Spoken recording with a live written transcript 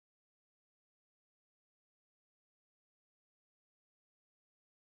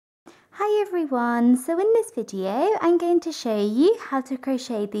Hi everyone, so in this video I'm going to show you how to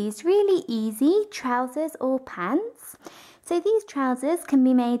crochet these really easy trousers or pants. So these trousers can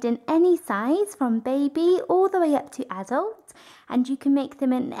be made in any size from baby all the way up to adult, and you can make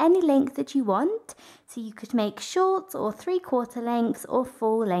them in any length that you want. So you could make short or 3/4 lengths or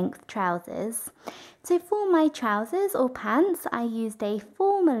full length trousers. So for my trousers or pants I used a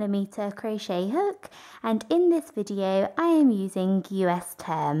 4mm crochet hook, and in this video I am using US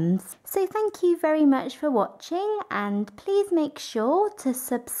terms. So thank you very much for watching, and please make sure to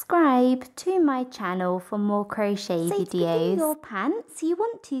subscribe to my channel for more crochet videos. To begin your pants, you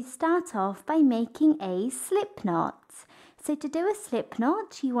want to start off by making a slip knot. So to do a slip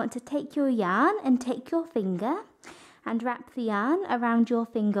knot, you want to take your yarn and take your finger and wrap the yarn around your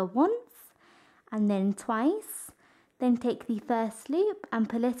finger once and then twice. Then take the first loop and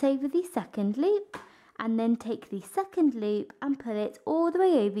pull it over the second loop, and then take the second loop and pull it all the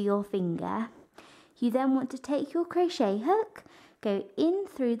way over your finger. You then want to take your crochet hook, go in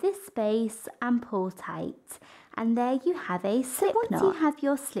through this space and pull tight, and there you have a slip knot. Once you have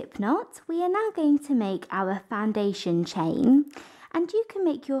your slip knot, we are now going to make our foundation chain. And you can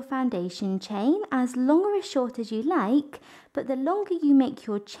make your foundation chain as long or as short as you like, but the longer you make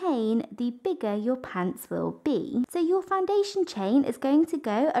your chain, the bigger your pants will be. So your foundation chain is going to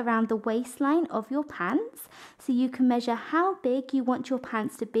go around the waistline of your pants, so you can measure how big you want your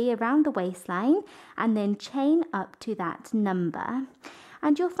pants to be around the waistline and then chain up to that number.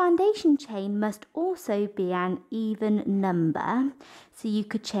 And your foundation chain must also be an even number. So you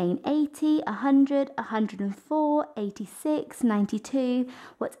could chain 80, 100, 104, 86, 92,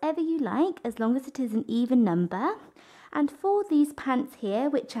 whatever you like, as long as it is an even number. And for these pants here,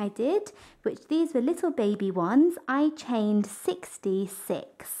 which I did, which these were little baby ones, I chained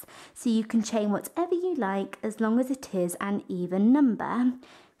 66. So you can chain whatever you like as long as it is an even number.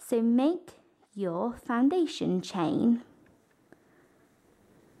 So make your foundation chain.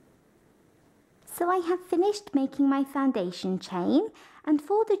 So I have finished making my foundation chain, and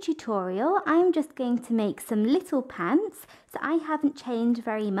for the tutorial I'm just going to make some little pants, so I haven't chained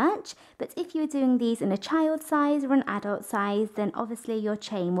very much, but if you're doing these in a child size or an adult size, then obviously your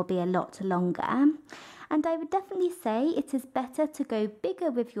chain will be a lot longer. And I would definitely say it is better to go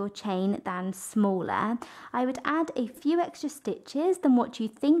bigger with your chain than smaller. I would add a few extra stitches than what you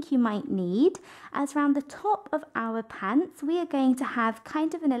think you might need, as around the top of our pants we are going to have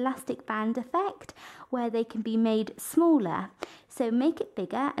kind of an elastic band effect where they can be made smaller. So make it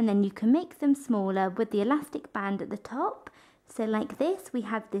bigger and then you can make them smaller with the elastic band at the top. So like this, we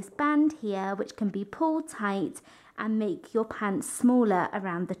have this band here which can be pulled tight and make your pants smaller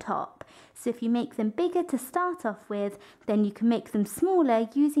around the top. So if you make them bigger to start off with, then you can make them smaller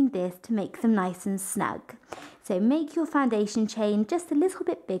using this to make them nice and snug. So make your foundation chain just a little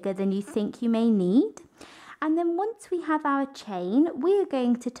bit bigger than you think you may need. And then once we have our chain, we are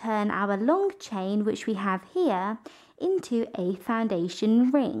going to turn our long chain, which we have here, into a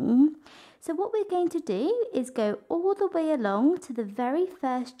foundation ring. So what we're going to do is go all the way along to the very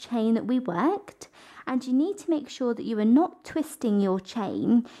first chain that we worked, and you need to make sure that you are not twisting your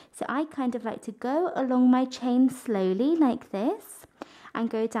chain. So I kind of like to go along my chain slowly like this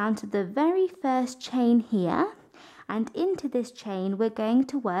and go down to the very first chain here, and into this chain we're going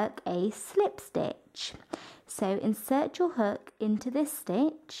to work a slip stitch. So insert your hook into this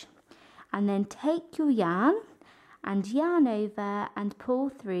stitch and then take your yarn and yarn over and pull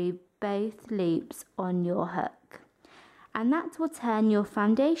through both loops on your hook, and that will turn your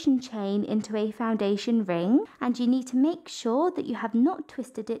foundation chain into a foundation ring. And you need to make sure that you have not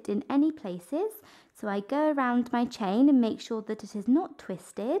twisted it in any places. So I go around my chain and make sure that it is not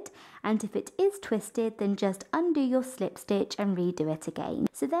twisted, and if it is twisted then just undo your slip stitch and redo it again.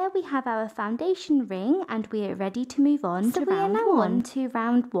 So there we have our foundation ring, and we are ready to move on to round one. So we are now on to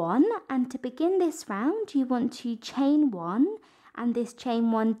round one, and to begin this round you want to chain one, and this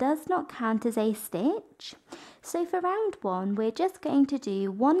chain one does not count as a stitch. So for round one we're just going to do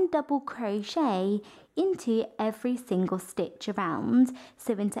one double crochet into every single stitch around.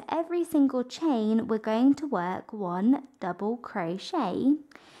 So into every single chain we're going to work one double crochet.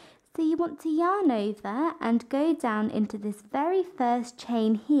 So you want to yarn over and go down into this very first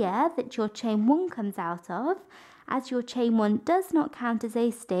chain here that your chain one comes out of. As your chain one does not count as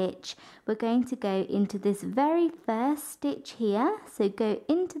a stitch, we're going to go into this very first stitch here. So go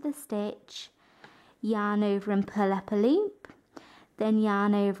into the stitch, yarn over and pull up a loop, then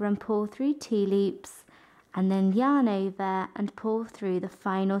yarn over and pull through 2 loops, and then yarn over and pull through the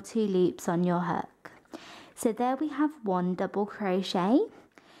final 2 loops on your hook. So there we have one double crochet,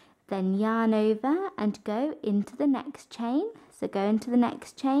 then yarn over and go into the next chain. So go into the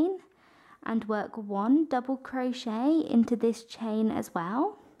next chain, and work 1 double crochet into this chain as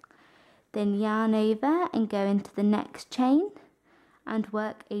well. Then yarn over and go into the next chain and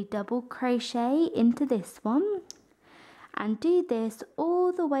work a double crochet into this one, and do this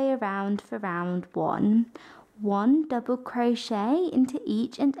all the way around for round 1. 1 double crochet into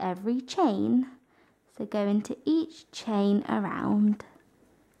each and every chain. So go into each chain around.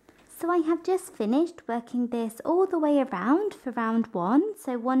 So I have just finished working this all the way around for round 1,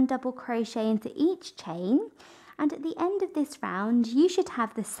 so 1 double crochet into each chain, and at the end of this round you should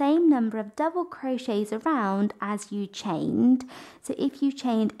have the same number of double crochets around as you chained. So if you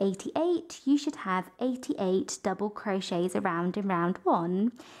chained 88, you should have 88 double crochets around in round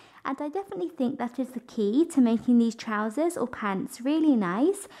 1. And I definitely think that is the key to making these trousers or pants really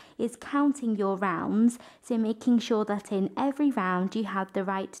nice, is counting your rounds, so making sure that in every round you have the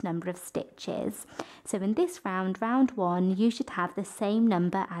right number of stitches. So in this round, round 1, you should have the same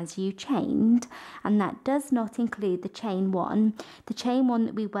number as you chained, and that does not include the chain 1. The chain 1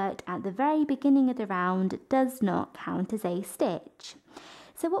 that we worked at the very beginning of the round does not count as a stitch.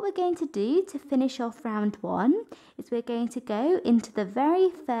 So what we're going to do to finish off round 1 is we're going to go into the very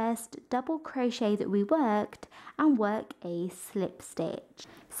first double crochet that we worked and work a slip stitch.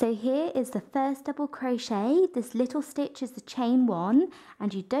 So here is the first double crochet. This little stitch is the chain 1,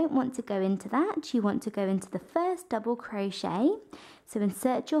 and you don't want to go into that, you want to go into the first double crochet. So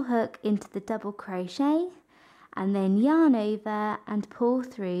insert your hook into the double crochet and then yarn over and pull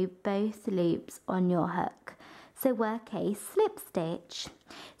through both loops on your hook. So work a slip stitch.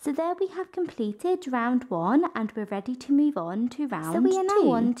 So there we have completed round 1, and we're ready to move on to round 2. So we are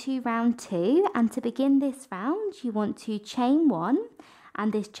now on to round 2, and to begin this round you want to chain 1,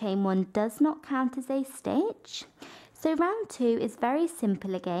 and this chain 1 does not count as a stitch. So round 2 is very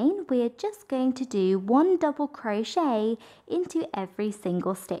simple again. We are just going to do 1 double crochet into every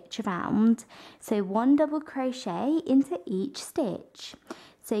single stitch around. So 1 double crochet into each stitch.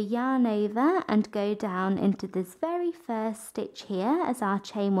 So yarn over and go down into this very first stitch here, as our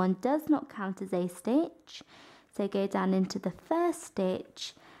chain 1 does not count as a stitch. So go down into the first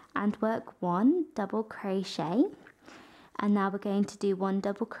stitch and work 1 double crochet. And now we're going to do 1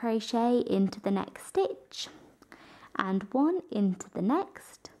 double crochet into the next stitch and 1 into the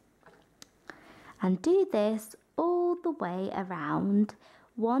next. And do this all the way around.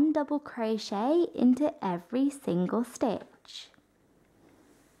 1 double crochet into every single stitch.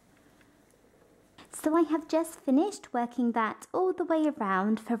 So I have just finished working that all the way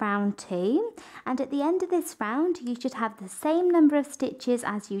around for round 2, and at the end of this round you should have the same number of stitches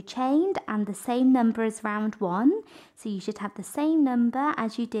as you chained and the same number as round 1. So you should have the same number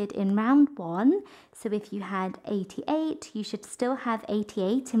as you did in round 1. So if you had 88, you should still have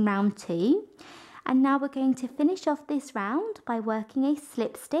 88 in round 2. And now we're going to finish off this round by working a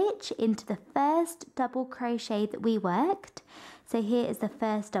slip stitch into the first double crochet that we worked. So here is the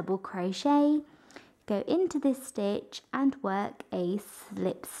first double crochet. Go into this stitch and work a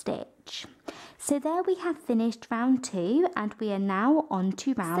slip stitch. So there we have finished round 2, and we are now on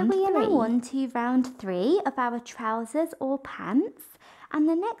to round 3. So we are now on to round 3 of our trousers or pants. And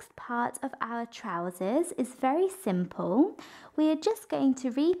the next part of our trousers is very simple. We are just going to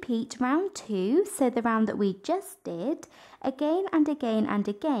repeat round 2, so the round that we just did, again and again and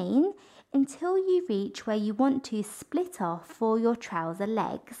again, until you reach where you want to split off for your trouser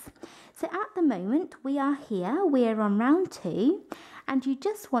legs. So at the moment we are here, we are on round 2, and you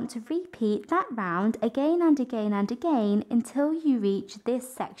just want to repeat that round again and again and again until you reach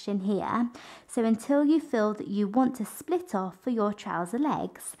this section here. So until you feel that you want to split off for your trouser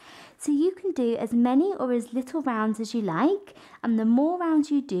legs. So you can do as many or as little rounds as you like, and the more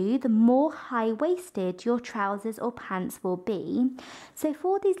rounds you do, the more high-waisted your trousers or pants will be. So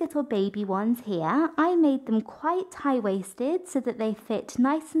for these little baby ones here, I made them quite high-waisted so that they fit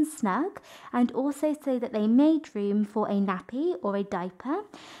nice and snug, and also so that they made room for a nappy or a diaper.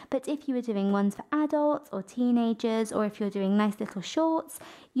 But if you were doing ones for adults or teenagers, or if you're doing nice little shorts,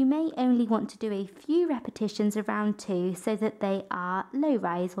 you may only want to do a few repetitions of round 2 so that they are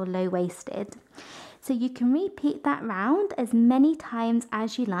low-rise or low-waisted. So you can repeat that round as many times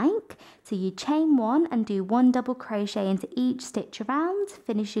as you like. So you chain 1 and do 1 double crochet into each stitch around,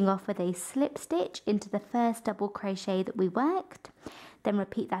 finishing off with a slip stitch into the first double crochet that we worked. Then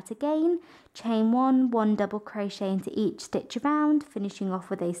repeat that again, chain 1, 1 double crochet into each stitch around, finishing off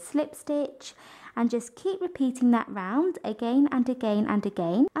with a slip stitch, and just keep repeating that round again and again and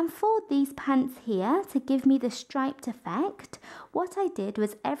again. And for these pants here, to give me the striped effect, what I did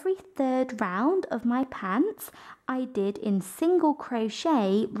was every third round of my pants I did in single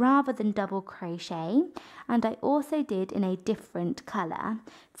crochet rather than double crochet, and I also did in a different colour.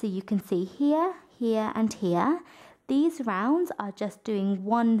 So you can see here, here and here, these rounds are just doing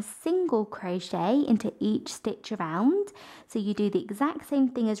one single crochet into each stitch around. So you do the exact same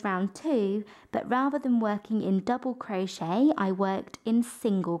thing as round 2, but rather than working in double crochet, I worked in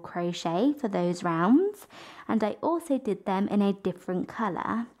single crochet for those rounds, and I also did them in a different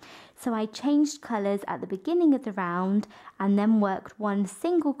colour. So I changed colours at the beginning of the round and then worked one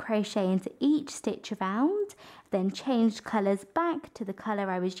single crochet into each stitch around, then changed colours back to the colour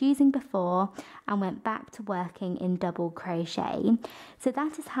I was using before and went back to working in double crochet. So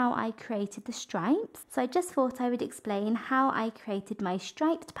that is how I created the stripes. So I just thought I would explain how I created my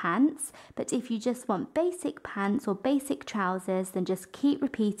striped pants, but if you just want basic pants or basic trousers, then just keep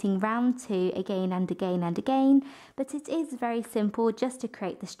repeating round 2 again and again and again. But it is very simple just to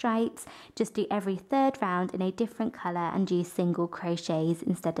create the stripes. Just do every third round in a different colour and use single crochets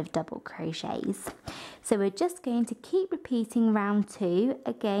instead of double crochets. So we're just going to keep repeating round 2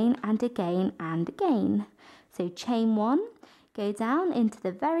 again and again and again. So chain 1, go down into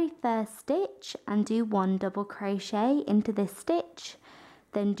the very first stitch and do 1 double crochet into this stitch,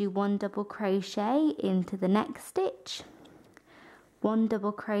 then do 1 double crochet into the next stitch, 1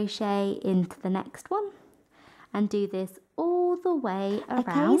 double crochet into the next one, and do this all the way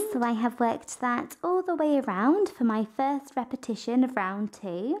around. Okay, so I have worked that all the way around for my first repetition of round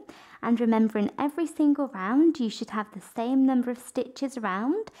 2. And remember, in every single round you should have the same number of stitches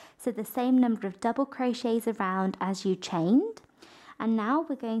around, so the same number of double crochets around as you chained. And now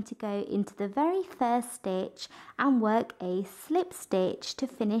we're going to go into the very first stitch and work a slip stitch to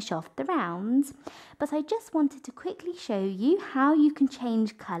finish off the round. But I just wanted to quickly show you how you can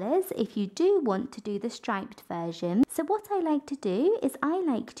change colours if you do want to do the striped version. So what I like to do is I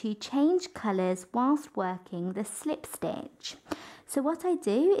like to change colours whilst working the slip stitch. So what I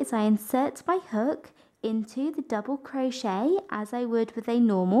do is I insert my hook into the double crochet as I would with a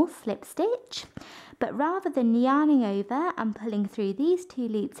normal slip stitch, but rather than yarning over and pulling through these 2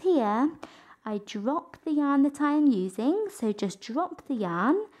 loops here, I drop the yarn that I am using. So just drop the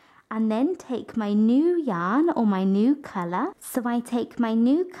yarn and then take my new yarn or my new colour. So I take my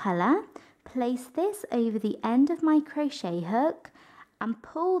new colour, place this over the end of my crochet hook and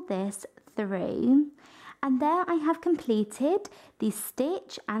pull this through. And there I have completed the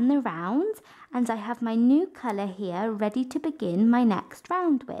stitch and the round, and I have my new colour here ready to begin my next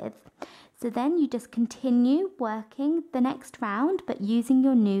round with. So then you just continue working the next round but using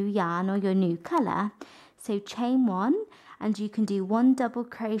your new yarn or your new colour. So chain 1, and you can do 1 double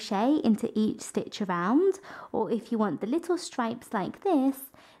crochet into each stitch around, or if you want the little stripes like this,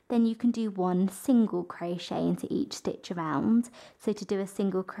 then you can do 1 single crochet into each stitch around. So to do a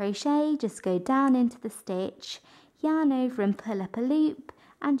single crochet, just go down into the stitch, yarn over and pull up a loop,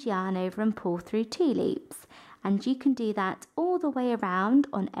 and yarn over and pull through 2 loops. And you can do that all the way around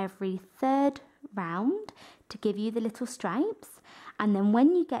on every third round to give you the little stripes. And then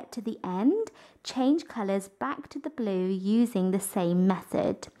when you get to the end, change colours back to the blue using the same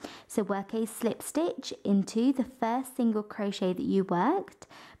method. So work a slip stitch into the first single crochet that you worked,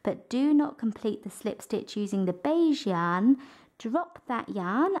 but do not complete the slip stitch using the beige yarn. Drop that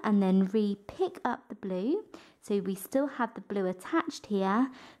yarn and then re-pick up the blue. So we still have the blue attached here,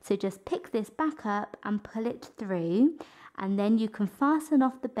 so just pick this back up and pull it through, and then you can fasten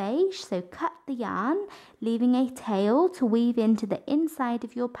off the beige. So cut the yarn, leaving a tail to weave into the inside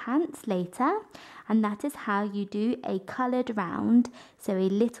of your pants later, and that is how you do a coloured round, so a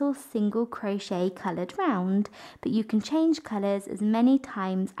little single crochet coloured round. But you can change colours as many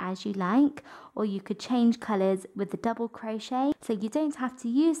times as you like, or you could change colours with the double crochet, so you don't have to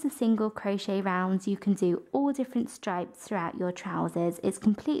use the single crochet rounds. You can do all different stripes throughout your trousers. It's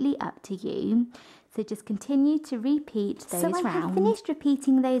completely up to you. So just continue to repeat those rounds. So I have finished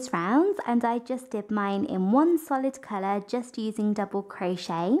repeating those rounds, and I just did mine in 1 solid colour just using double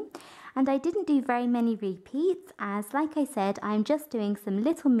crochet. And I didn't do very many repeats as, like I said, I'm just doing some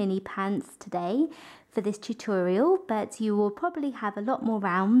little mini pants today for this tutorial, but you will probably have a lot more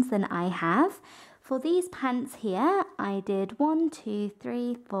rounds than I have. For these pants here, I did 1, 2,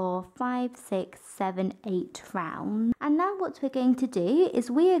 3, 4, 5, 6, 7, 8 rounds. And now what we're going to do is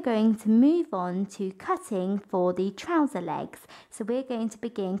we are going to move on to cutting for the trouser legs. So we're going to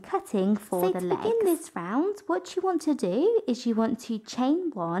begin cutting for the legs. So to begin this round, what you want to do is you want to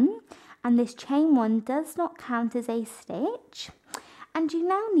chain 1, and this chain 1 does not count as a stitch. And you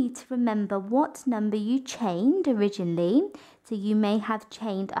now need to remember what number you chained originally. So you may have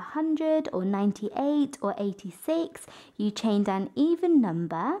chained 100 or 98 or 86. You chained an even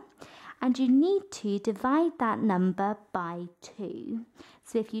number, and you need to divide that number by 2.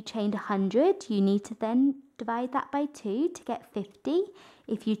 So if you chained 100, you need to then divide that by 2 to get 50.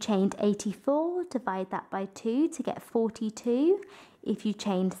 If you chained 84, divide that by 2 to get 42. If you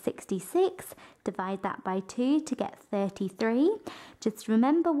chained 66, divide that by 2 to get 33. Just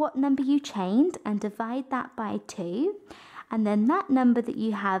remember what number you chained and divide that by 2. And then that number that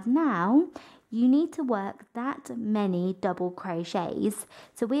you have now, you need to work that many double crochets.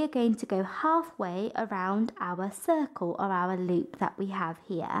 So we are going to go halfway around our circle or our loop that we have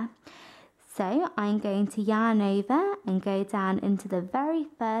here. So I'm going to yarn over and go down into the very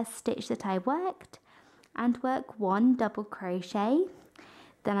first stitch that I worked and work 1 double crochet.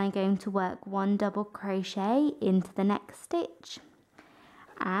 Then I'm going to work 1 double crochet into the next stitch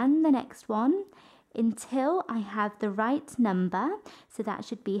and the next one until I have the right number. So that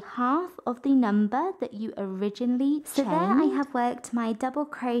should be half of the number that you originally chained. So there I have worked my double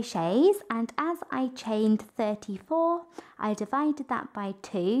crochets, and as I chained 34, I divided that by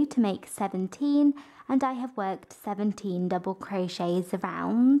 2 to make 17, and I have worked 17 double crochets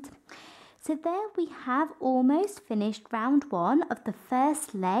around. So there we have almost finished round 1 of the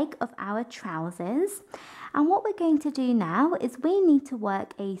first leg of our trousers. And what we're going to do now is we need to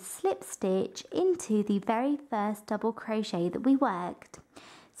work a slip stitch into the very first double crochet that we worked.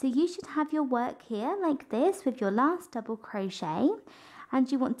 So you should have your work here like this with your last double crochet,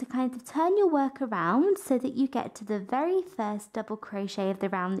 and you want to kind of turn your work around so that you get to the very first double crochet of the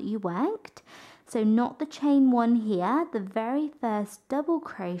round that you worked. So not the chain 1 here, the very first double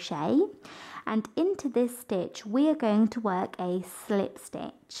crochet, and into this stitch we are going to work a slip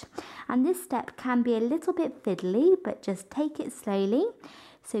stitch. And this step can be a little bit fiddly, but just take it slowly.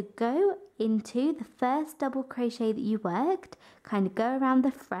 So go into the first double crochet that you worked, kind of go around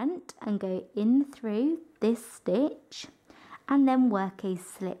the front and go in through this stitch, and then work a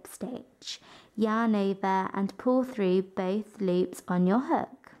slip stitch. Yarn over and pull through both loops on your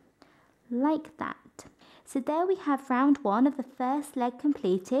hook, like that. So there we have round 1 of the first leg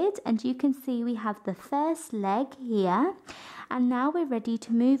completed, and you can see we have the first leg here, and now we're ready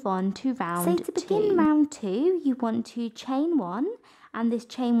to move on to round 2. So to begin round 2, you want to chain 1, and this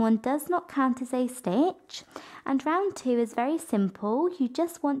chain 1 does not count as a stitch. And round 2 is very simple. You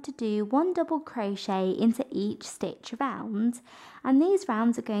just want to do 1 double crochet into each stitch around, and these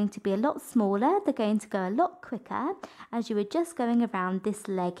rounds are going to be a lot smaller. They're going to go a lot quicker as you are just going around this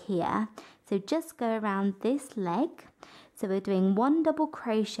leg here. So just go around this leg. So we're doing 1 double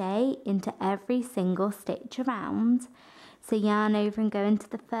crochet into every single stitch around. So yarn over and go into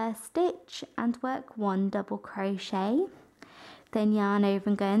the first stitch and work 1 double crochet. Then yarn over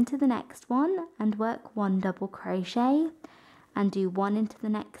and go into the next one and work 1 double crochet, and do 1 into the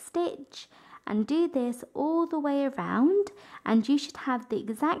next stitch, and do this all the way around, and you should have the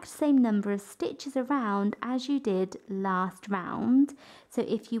exact same number of stitches around as you did last round. So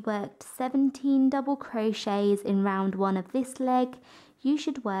if you worked 17 double crochets in round 1 of this leg, you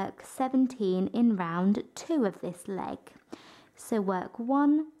should work 17 in round 2 of this leg. So work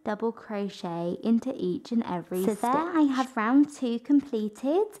 1 double crochet into each and every stitch. So there I have round 2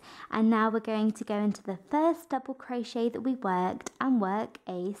 completed, and now we're going to go into the first double crochet that we worked and work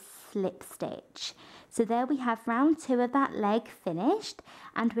a slip stitch. So there we have round 2 of that leg finished,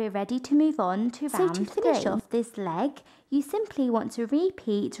 and we're ready to move on to round 3. So to finish off this leg, you simply want to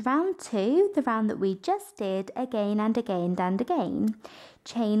repeat round 2, the round that we just did, again and again and again.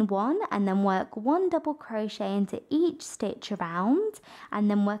 Chain 1 and then work 1 double crochet into each stitch around,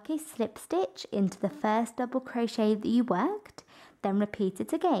 and then work a slip stitch into the first double crochet that you worked. Then repeat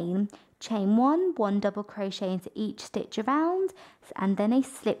it again. Chain 1, 1 double crochet into each stitch around, and then a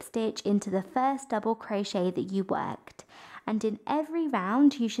slip stitch into the first double crochet that you worked. And in every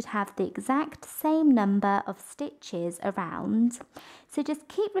round you should have the exact same number of stitches around. So just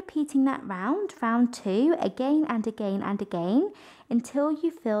keep repeating that round 2, again and again and again, until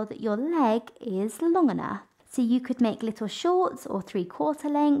you feel that your leg is long enough. So you could make little shorts or 3/4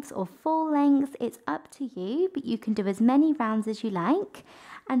 lengths or full lengths, it's up to you, but you can do as many rounds as you like.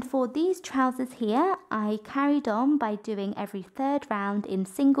 And for these trousers here, I carried on by doing every third round in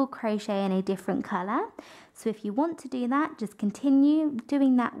single crochet in a different colour. So if you want to do that, just continue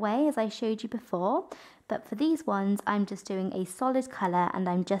doing that way as I showed you before. But for these ones, I'm just doing a solid colour and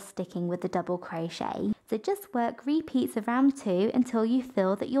I'm just sticking with the double crochet. So just work repeats of round 2 until you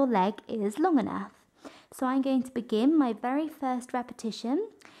feel that your leg is long enough. So I'm going to begin my very first repetition.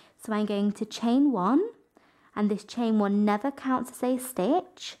 So I'm going to chain 1, and this chain 1 never counts as a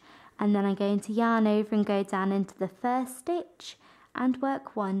stitch. And then I'm going to yarn over and go down into the first stitch and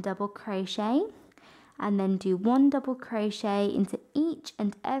work 1 double crochet. And then do 1 double crochet into each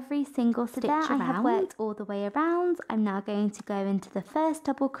and every single stitch around. I have worked all the way around. I'm now going to go into the first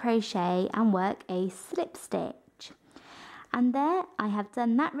double crochet and work a slip stitch. And there I have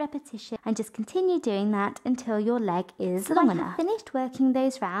done that repetition, and just continue doing that until your leg is long enough. I have finished working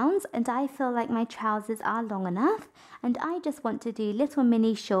those rounds and I feel like my trousers are long enough, and I just want to do little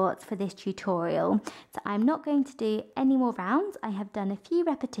mini shorts for this tutorial. So I'm not going to do any more rounds. I have done a few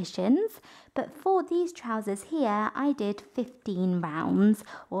repetitions, but for these trousers here I did 15 rounds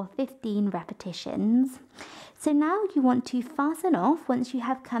or 15 repetitions. So now you want to fasten off once you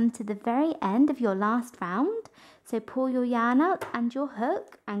have come to the very end of your last round. So pull your yarn out and your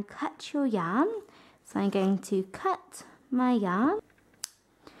hook and cut your yarn. So I'm going to cut my yarn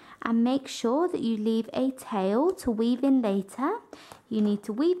and make sure that you leave a tail to weave in later. You need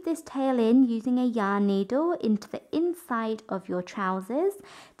to weave this tail in using a yarn needle into the inside of your trousers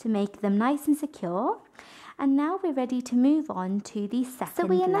to make them nice and secure. And now we're ready to move on to the second leg. So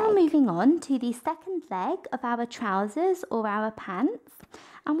we are now moving on to the second leg of our trousers or our pants.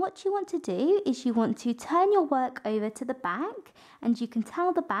 And what you want to do is you want to turn your work over to the back, and you can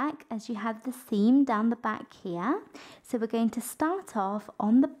tell the back as you have the seam down the back here. So we're going to start off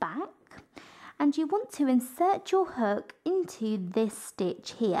on the back, and you want to insert your hook into this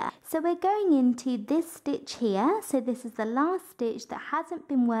stitch here. So we're going into this stitch here. So this is the last stitch that hasn't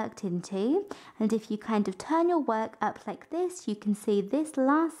been worked into, and if you kind of turn your work up like this, you can see this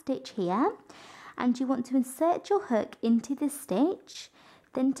last stitch here, and you want to insert your hook into this stitch.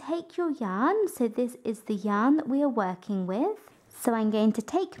 Then take your yarn, so this is the yarn that we are working with. So I'm going to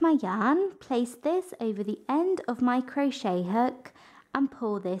take my yarn, place this over the end of my crochet hook and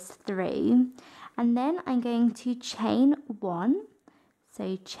pull this through. And then I'm going to chain 1.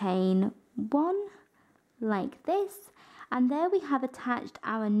 So chain 1 like this. And there we have attached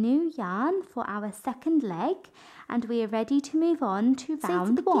our new yarn for our second leg, and we are ready to move on to round 1.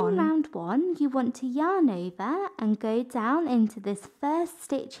 So to begin round 1, you want to yarn over and go down into this first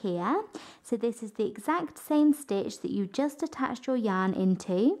stitch here. So this is the exact same stitch that you just attached your yarn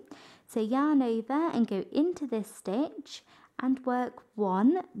into. So yarn over and go into this stitch and work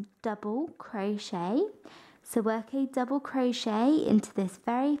 1 double crochet. So work a double crochet into this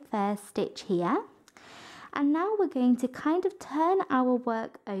very first stitch here. And now we're going to kind of turn our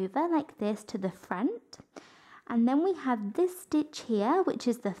work over like this to the front. And then we have this stitch here, which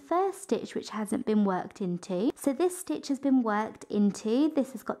is the first stitch which hasn't been worked into. So this stitch has been worked into,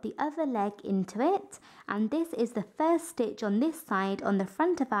 this has got the other leg into it. And this is the first stitch on this side on the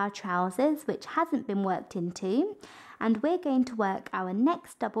front of our trousers, which hasn't been worked into. And we're going to work our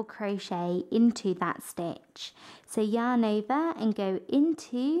next double crochet into that stitch. So yarn over and go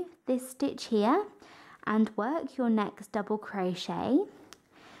into this stitch here and work your next double crochet,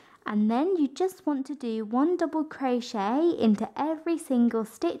 and then you just want to do 1 double crochet into every single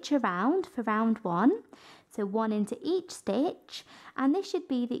stitch around for round 1. So 1 into each stitch, and this should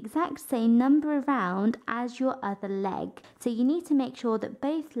be the exact same number around as your other leg. So you need to make sure that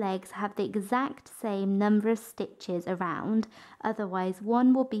both legs have the exact same number of stitches around, otherwise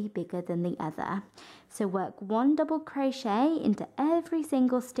one will be bigger than the other. So work 1 double crochet into every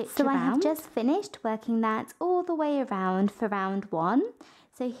single stitch around. So I have just finished working that all the way around for round 1.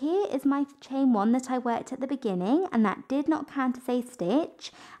 So here is my chain 1 that I worked at the beginning, and that did not count as a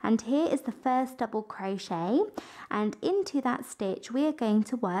stitch. And here is the first double crochet, and into that stitch we are going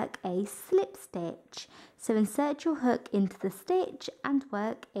to work a slip stitch. So insert your hook into the stitch and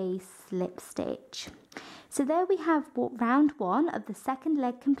work a slip stitch. So there we have round 1 of the second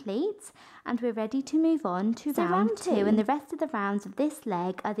leg complete, and we're ready to move on to round 2, and the rest of the rounds of this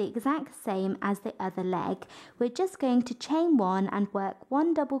leg are the exact same as the other leg. We're just going to chain 1 and work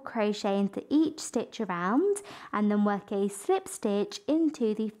 1 double crochet into each stitch around, and then work a slip stitch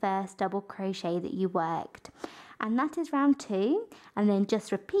into the first double crochet that you worked. And that is round 2, and then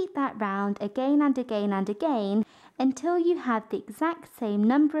just repeat that round again and again and again until you have the exact same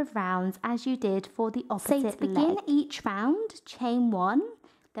number of rounds as you did for the opposite leg. So to begin each round, chain 1,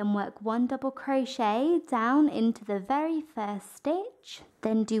 then work 1 double crochet down into the very first stitch,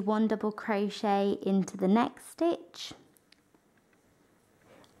 then do 1 double crochet into the next stitch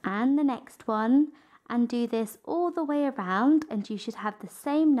and the next one, and do this all the way around, and you should have the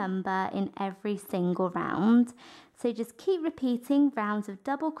same number in every single round. So just keep repeating rounds of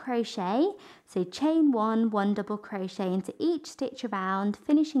double crochet, so chain 1, 1 double crochet into each stitch around,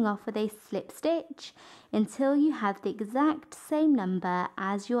 finishing off with a slip stitch until you have the exact same number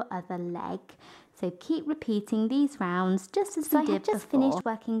as your other leg. So keep repeating these rounds just as we did before. So I have just finished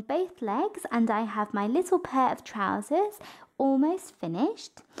working both legs, and I have my little pair of trousers almost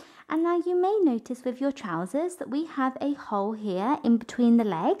finished. And now you may notice with your trousers that we have a hole here in between the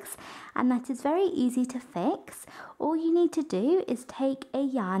legs, and that is very easy to fix. All you need to do is take a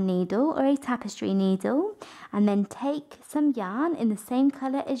yarn needle or a tapestry needle, and then take some yarn in the same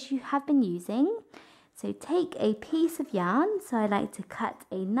colour as you have been using. So take a piece of yarn, so I like to cut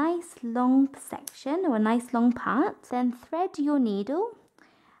a nice long section or a nice long part, then thread your needle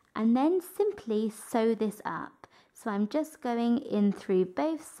and then simply sew this up. So I'm just going in through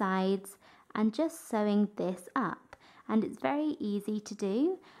both sides and just sewing this up, and it's very easy to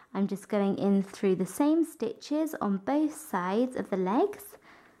do. I'm just going in through the same stitches on both sides of the legs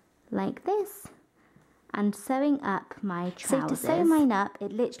like this and sewing up my trousers. So to sew mine up,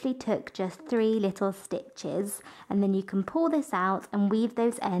 it literally took just 3 little stitches, and then you can pull this out and weave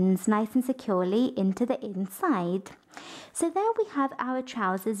those ends nice and securely into the inside. So there we have our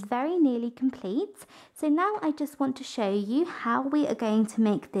trousers very nearly complete. So now I just want to show you how we are going to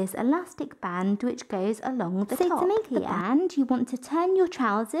make this elastic band which goes along the top. So to make the band, you want to turn your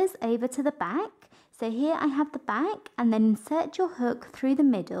trousers over to the back. So here I have the back, and then insert your hook through the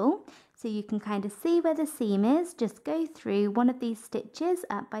middle. So you can kind of see where the seam is. Just go through one of these stitches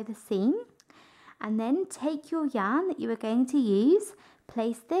up by the seam, and then take your yarn that you are going to use,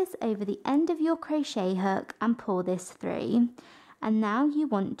 place this over the end of your crochet hook and pull this through. And now you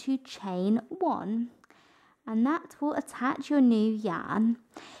want to chain 1, and that will attach your new yarn.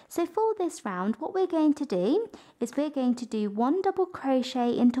 So for this round, what we're going to do is we're going to do 1 double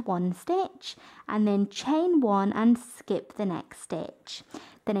crochet into 1 stitch, and then chain 1 and skip the next stitch.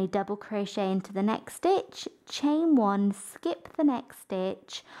 Then a double crochet into the next stitch, chain 1, skip the next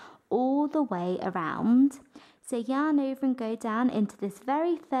stitch, all the way around. So yarn over and go down into this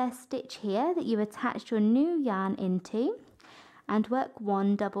very first stitch here that you attached your new yarn into, and work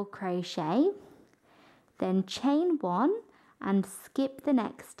 1 double crochet, then chain 1 and skip the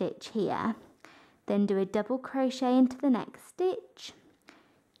next stitch here. Then do a double crochet into the next stitch,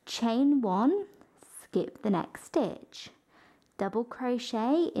 chain 1, skip the next stitch, double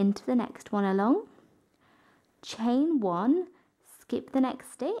crochet into the next one along, chain 1, skip the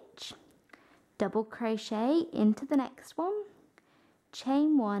next stitch, double crochet into the next one,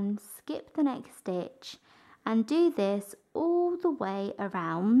 chain 1, skip the next stitch, and do this all the way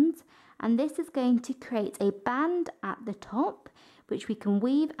around. And this is going to create a band at the top which we can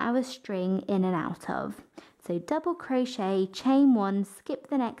weave our string in and out of. So double crochet, chain 1, skip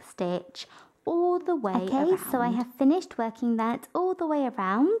the next stitch, all the way around. So I have finished working that all the way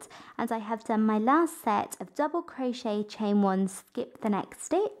around, and I have done my last set of double crochet, chain 1, skip the next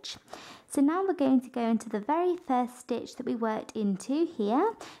stitch. So now we're going to go into the very first stitch that we worked into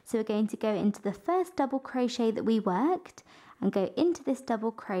here. So we're going to go into the first double crochet that we worked and go into this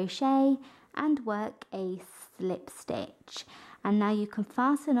double crochet and work a slip stitch. And now you can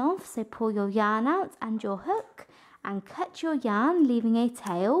fasten off, so pull your yarn out and your hook and cut your yarn, leaving a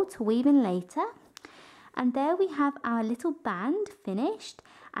tail to weave in later. And there we have our little band finished,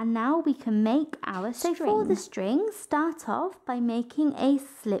 and now we can make our string. So for the string, start off by making a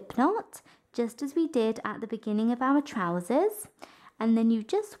slip knot, just as we did at the beginning of our trousers, and then you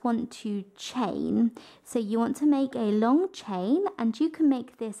just want to chain. So you want to make a long chain, and you can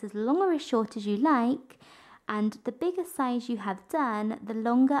make this as long or as short as you like, and the bigger size you have done, the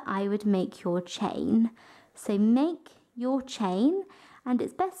longer I would make your chain. So make your chain, and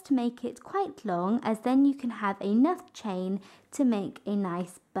it's best to make it quite long, as then you can have enough chain to make a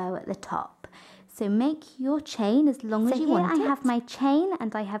nice bow at the top. So make your chain as long as you want it. So here I have my chain,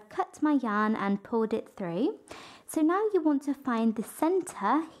 and I have cut my yarn and pulled it through. So now you want to find the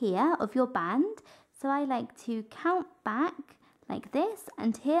center here of your band. So I like to count back like this,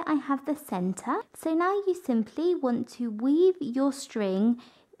 and here I have the center. So now you simply want to weave your string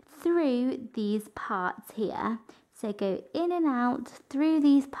through these parts here. So go in and out through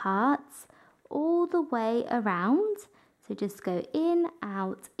these parts all the way around. So just go in,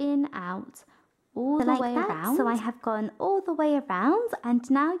 out, all the way around. So I have gone all the way around, and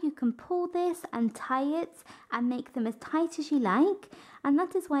now you can pull this and tie it and make them as tight as you like. and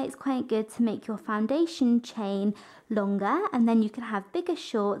that is why it's quite good to make your foundation chain longer, and then you can have bigger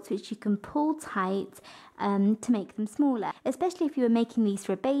shorts which you can pull tight to make them smaller, especially if you were making these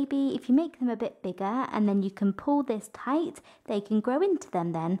for a baby. If you make them a bit bigger and then you can pull this tight, they can grow into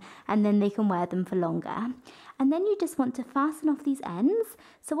them then, and then they can wear them for longer. And then you just want to fasten off these ends.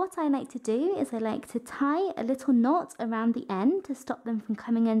 So what I like to do is I like to tie a little knot around the end to stop them from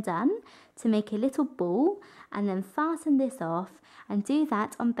coming undone, to make a little ball, and then fasten this off and do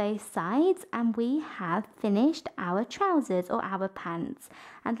that on both sides, and we have finished our trousers or our pants.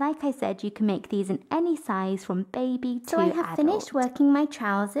 And like I said, you can make these in any size from baby to adult. So I have finished working my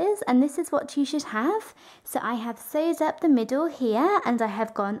trousers, and this is what you should have. So I have sewed up the middle here, and I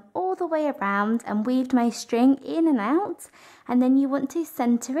have gone all the way around and weaved my string in and out, and then you want to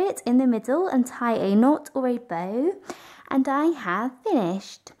center it in the middle and tie a knot or a bow, and I have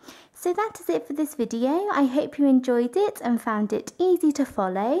finished. So that is it for this video. I hope you enjoyed it and found it easy to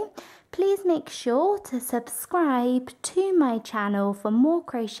follow. Please make sure to subscribe to my channel for more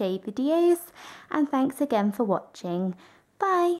crochet videos, and thanks again for watching. Bye!